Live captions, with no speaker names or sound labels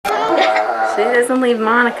She doesn't leave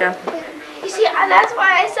Monica. You see, that's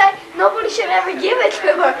why I said nobody should ever give it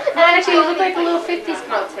to her. And Actually, you look like a little 50s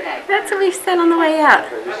girl today. That's what we said on the way out.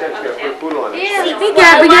 You said it's got to put food on it. Yeah. Hey,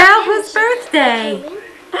 Gabrielle, whose birthday?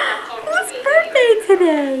 Whose birthday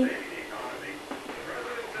today?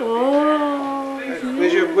 Oh.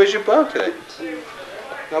 Where's your bow today?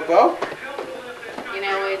 No bow? You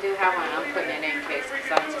know, we do have one. I'm putting it in case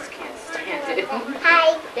because I just can't stand it.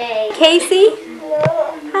 Hi, babe. Casey?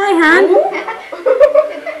 Hi, hon.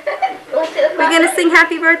 We're going to sing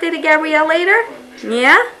happy birthday to Gabrielle later?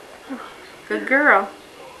 Yeah? Good girl.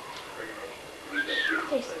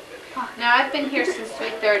 Now, I've been here since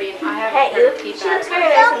 3:30 and I haven't heard a peep She out. looks very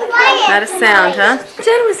nice. Not a sound, huh?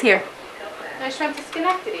 Jen was here. I just went to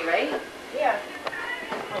Schenectady, right? Yeah.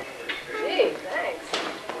 Gee, thanks.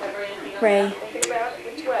 Ray. Think about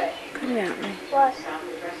which way. Put it out, Ray. What?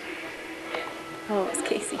 Oh, it's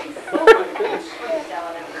Casey.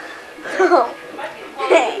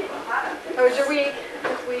 How was your week?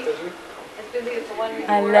 This week? It's busy. It's a 1 week.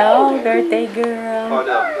 Hello, birthday girl. Oh,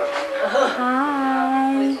 no.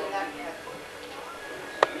 Hi.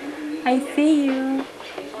 I see you.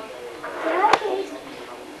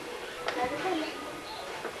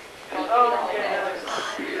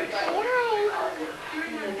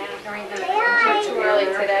 Too early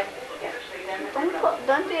today.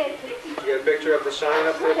 Don't do it. You got a picture of the sign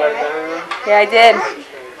up there by the dining room? Yeah, I did.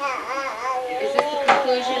 Is this the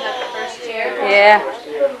conclusion of the first year? Yeah.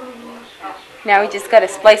 Now we just got to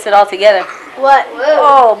splice it all together. What?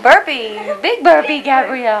 Oh, burpee. Big burpee,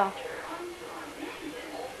 Gabrielle.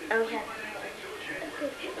 Okay.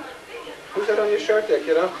 Who's that on your shirt there,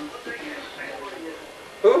 kiddo?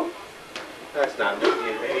 Who? That's not me,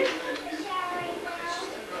 maybe.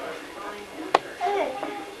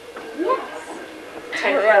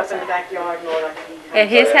 Out in the backyard and all that. At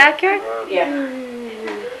his backyard? Yeah.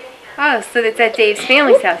 Oh, so it's at Dave's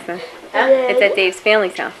family's house then? It's at Dave's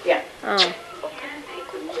family's house? Yeah. Oh.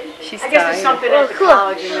 She's I guess there's something at the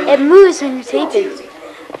college. And It moves when you tape it.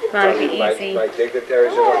 Might be easy. Like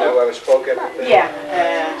dignitaries or whatnot, whoever spoke at the thing? yeah,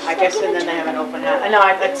 I guess, and then they have an open house. No,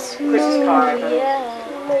 that's Chris's car. I believe. Yeah.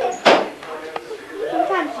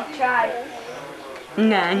 Sometimes you try.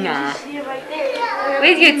 Nah, nah. See it right there.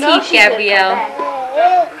 Where's your teeth, Gabrielle?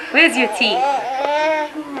 Where's your teeth?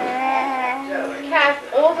 Kath,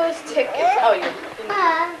 all those tickets. Oh, you're.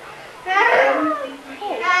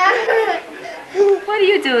 What are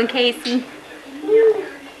you doing, Casey?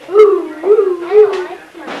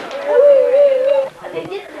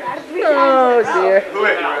 Oh, dear.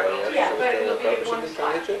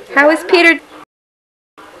 How is Peter?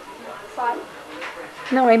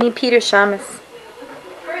 No, I mean Peter Shamus.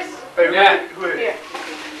 Yeah. Here.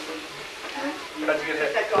 How'd you get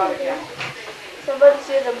hit? That garbage, yeah. Somebody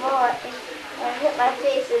threw the ball at me. I hit my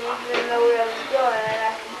face and he didn't know where I was going and I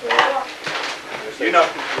asked him to the ball. You know.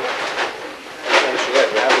 What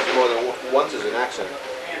happens more than once is an accident.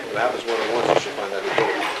 What happens more than once, you should find out who did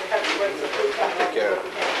it. Take care of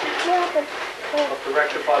it. To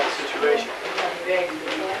rectify the situation.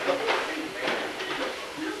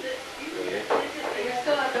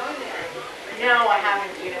 No, I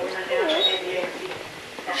haven't. You know, we're not down to ABA.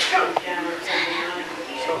 That's down on Sunday night.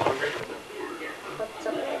 So hungry.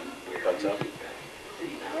 What's up?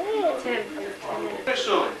 Tim.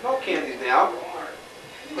 Soon. No candies now.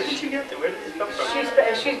 Where did you get there? Where did it come from?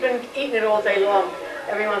 She's been eating it all day long.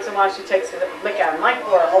 Every once in a while she takes a lick out. Mike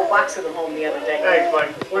brought a whole box of them home the other day. Thanks,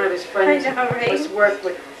 Mike. One of his friends was work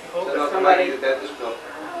with somebody, and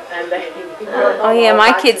they. Oh yeah,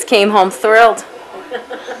 my kids came home thrilled.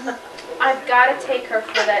 I've got to take her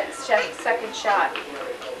for that second shot.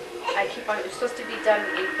 I keep on. It's supposed to be done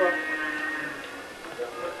in April.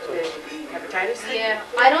 Hepatitis? Yeah.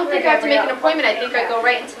 I don't think I have to make an appointment. I think I go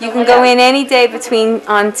right into the You can go in any day between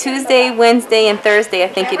on Tuesday, Wednesday, and Thursday. I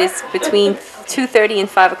think it is between 2:30 and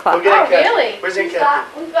 5 o'clock. We'll get Oh, in, Kathy. really? Where's in,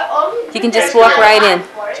 Kathy? We've got all these. You can just walk right in.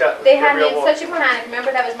 They had me in such a panic.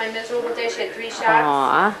 Remember that was my miserable day. She had 3 shots.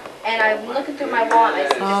 Aw. And I'm looking through my wallet and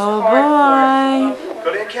I see this Oh cardboard. boy. Go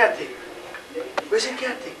to Aunt Kathy. Where's Aunt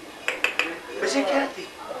Kathy? Where's Aunt Kathy?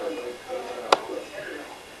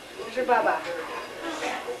 Where's your baba?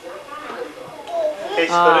 Case,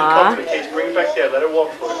 let it come to me. Case, bring it back there. Let her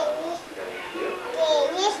walk for it.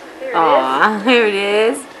 Aw, here it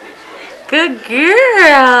is. Good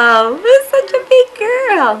girl. Who's such a big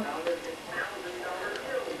girl?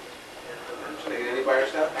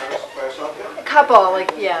 A couple,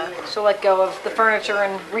 like, yeah. She'll let go of the furniture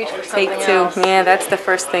and reach for something Take 2. else. Yeah, that's the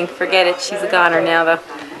first thing. Forget it. She's a goner now, though.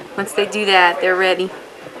 Once they do that, they're ready.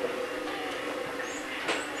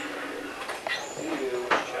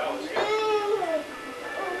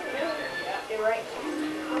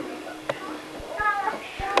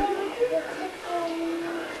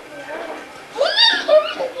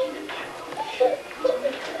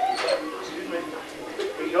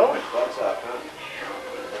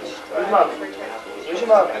 Where's mommy? Where's your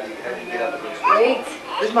mommy? Wait.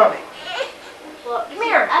 Where's mommy? Come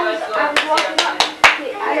here. I was walking up.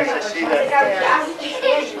 Yes, I see that.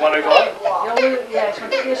 You want to go? Yeah, she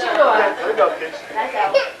should go out. Here we go, kids. That's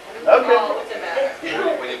out. Okay.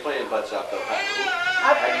 When you're playing butts up, though,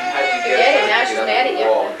 Forget it, now she's mad at you.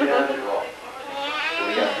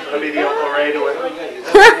 Gonna be the Uncle Ray to it.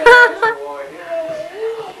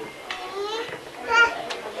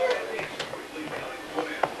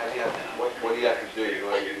 What do you have to do? You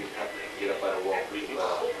have to get up on a wall.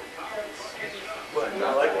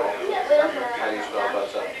 Not like how do you spell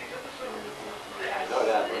butts up? I know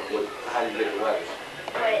that, but how do you get the letters?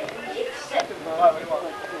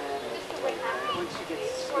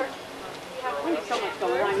 So much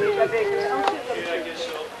going on. Yeah, I guess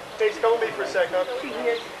so. Hey, stone me for a second.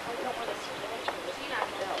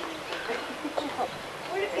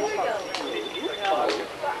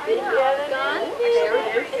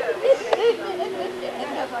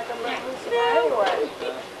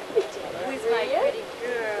 Who's my pretty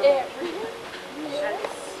girl?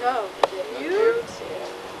 So cute.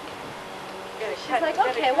 She's like,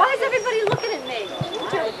 okay, why is everybody looking at me?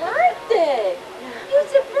 It's your birthday.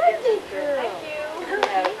 It's your birthday girl. Thank you.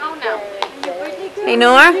 Oh no. Hey,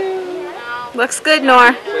 Nor. Looks good,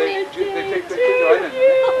 Nor.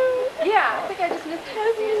 Yeah, I think I just missed it.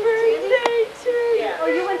 Happy birthday to you. Oh,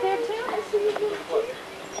 you went there too? I see you.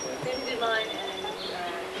 Sandy did mine and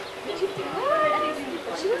did you do it?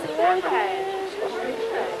 She was there.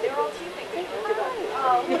 They were all teaming.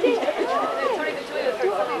 Oh, we did. Tony Victoria was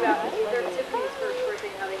talking about their Tiffany's first birthday,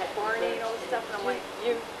 how they had Barney and all this stuff, and I'm like,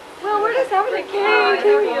 you. Well, we're just having a cake. Why are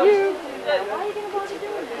you going to bother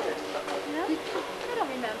doing that? No? I don't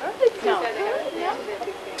remember. No.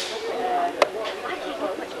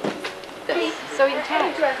 So you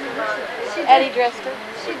can. Eddie dressed her.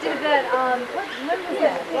 She did that, when was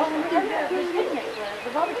that? The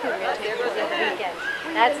barbecue we had here was at the weekend.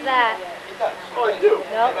 That's that. Oh, I do.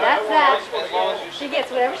 No, that's that. She gets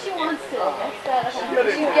whatever she wants to. That's that.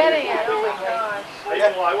 She's getting it. Oh my gosh.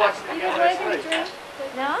 I watched the You game guys last want anything to night. drink?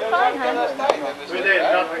 No, I'm fine, honey. They had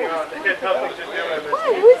nothing on. They had nothing to do.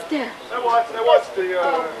 Why? Who's there? I watched the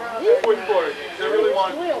fourth quarter. I really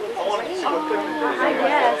wanted to see what Tiffany did. I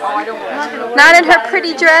guess. Oh, I don't want to. Not in her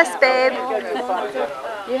pretty dress, babe.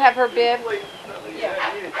 You have her bib.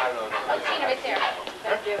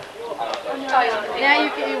 Now you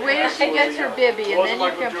can wait till she gets her bibby and then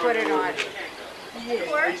you can put it on.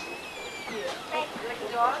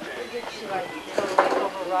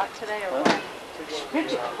 Rock today or what?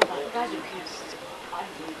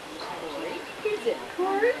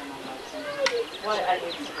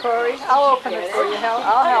 Corey, I'll open it for you.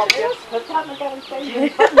 I'll help you.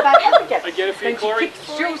 I get it for you, Corey.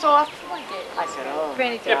 Shoes off. I said, oh.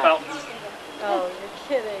 Granny Hip out. Oh,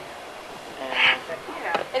 you're kidding.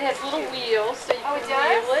 It has little wheels, so you can it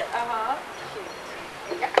does? wheel it.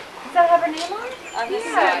 Does that have her name on it? On this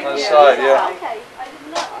side. On the side, yeah. Okay, I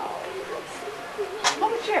didn't know.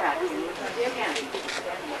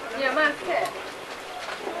 Yeah, mine's good.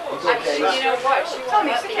 You know what? She won't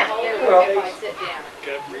let me hold her if I sit down.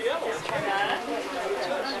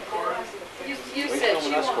 You said she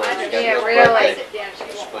won't let me. Yeah, If I really. sit down, she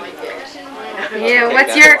won't like it. Yeah,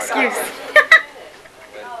 what's your excuse?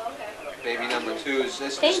 Baby number two is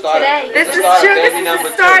this Think the start today. of This is start of true. baby This is number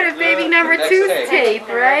the start two. of baby number Next two's tape. tape,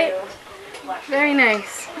 right? Very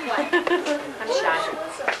nice. I'm shy.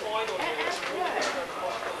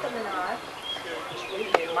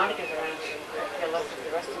 Monica's around. The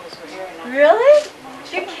rest of us were here. Really?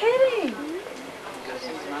 You're kidding.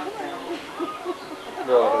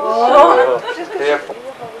 No, careful.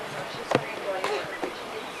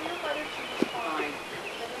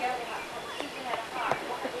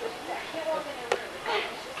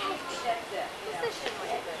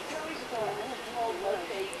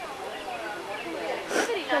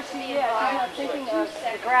 Yeah, I'm thinking of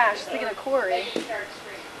the grass, thinking of Corey.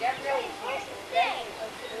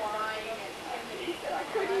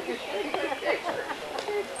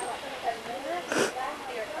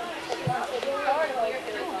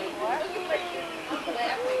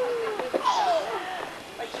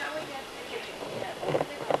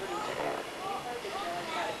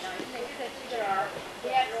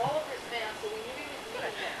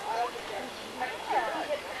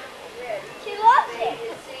 She loves it.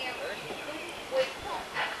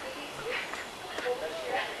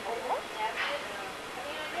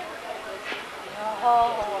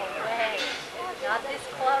 Oh, man. Not this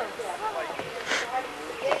close.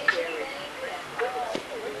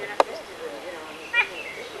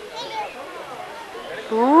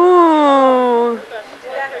 Ooh.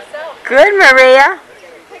 Good, Maria.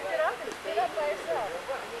 Picked it up.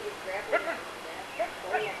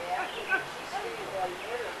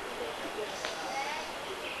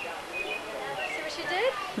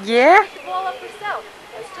 Yeah? She ball up herself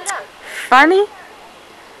and stood up. Funny?